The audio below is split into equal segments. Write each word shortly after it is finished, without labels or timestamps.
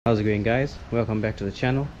How's it going, guys? Welcome back to the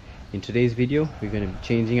channel. In today's video we're going to be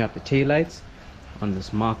changing up the tail lights on this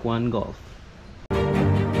Mk1 Golf.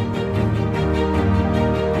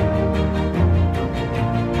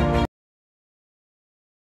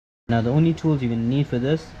 Now the only tools you're going to need for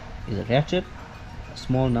this is a ratchet, a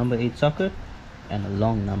small number 8 socket and a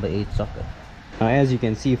long number 8 socket. Now as you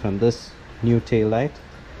can see from this new tail light,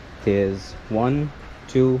 there's 1,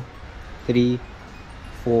 2, 3,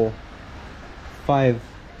 4, 5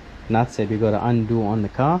 nuts that we got to undo on the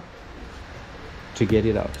car to get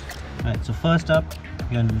it out. Alright, so first up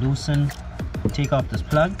you're going to loosen, take off this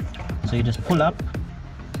plug. So you just pull up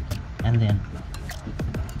and then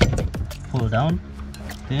pull down.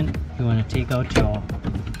 Then you want to take out your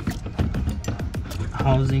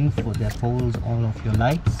housing for that holds all of your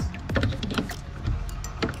lights.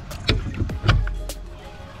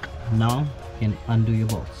 Now you can undo your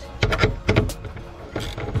bolts.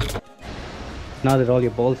 Now that all your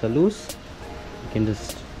bolts are loose, you can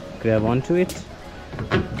just grab onto it,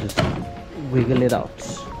 just wiggle it out.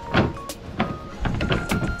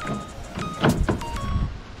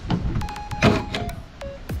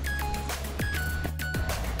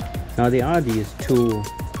 Now there are these two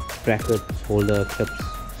brackets, holder clips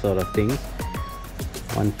sort of things.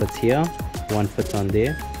 One fits here, one fits on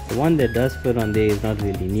there. The one that does fit on there is not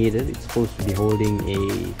really needed. It's supposed to be holding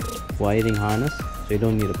a wiring harness, so you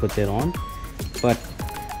don't need to put that on. But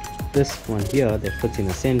this one here that fits in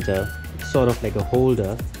the center, it's sort of like a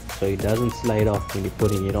holder, so it doesn't slide off when you're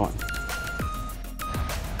putting it on.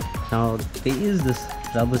 Now there is this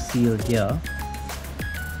rubber seal here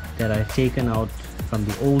that I've taken out from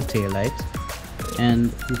the old tail light,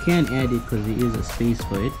 and you can add it because there is a space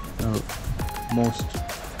for it. Most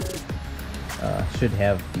should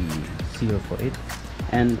have the seal for it,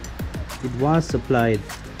 and it was supplied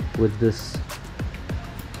with this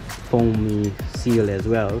foamy seal as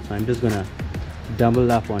well, so I'm just gonna double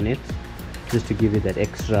up on it just to give it that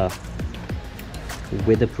extra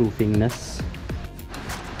weatherproofingness.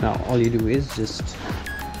 Now all you do is just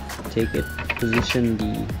take it, position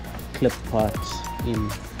the clip part in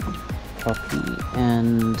properly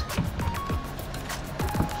and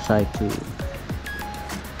try to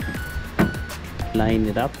line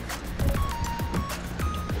it up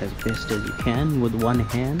as best as you can with one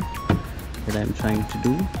hand that I'm trying to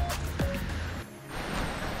do.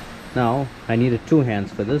 Now I needed 2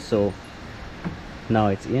 hands for this, so now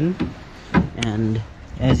it's in, and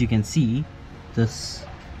as you can see, this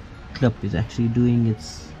clip is actually doing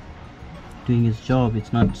its job.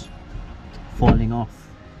 It's not falling off.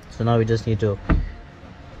 So now we just need to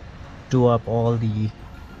do up all the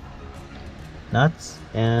nuts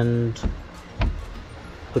and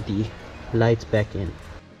put the lights back in.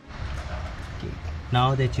 Okay.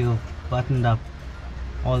 Now that you've buttoned up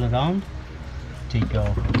all around, take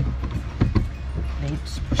your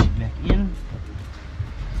plates, push it back in.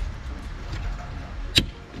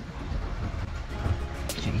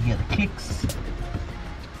 So you hear the clicks,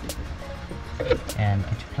 and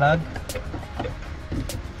get your plug.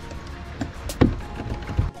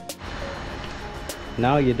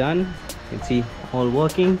 Now you're done. You can see all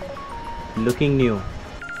working, looking new.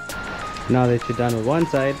 Now that you're done with one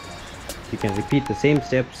side, you can repeat the same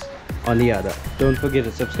steps on the other. Don't forget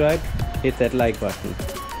to subscribe, hit that like button.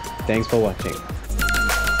 Thanks for watching.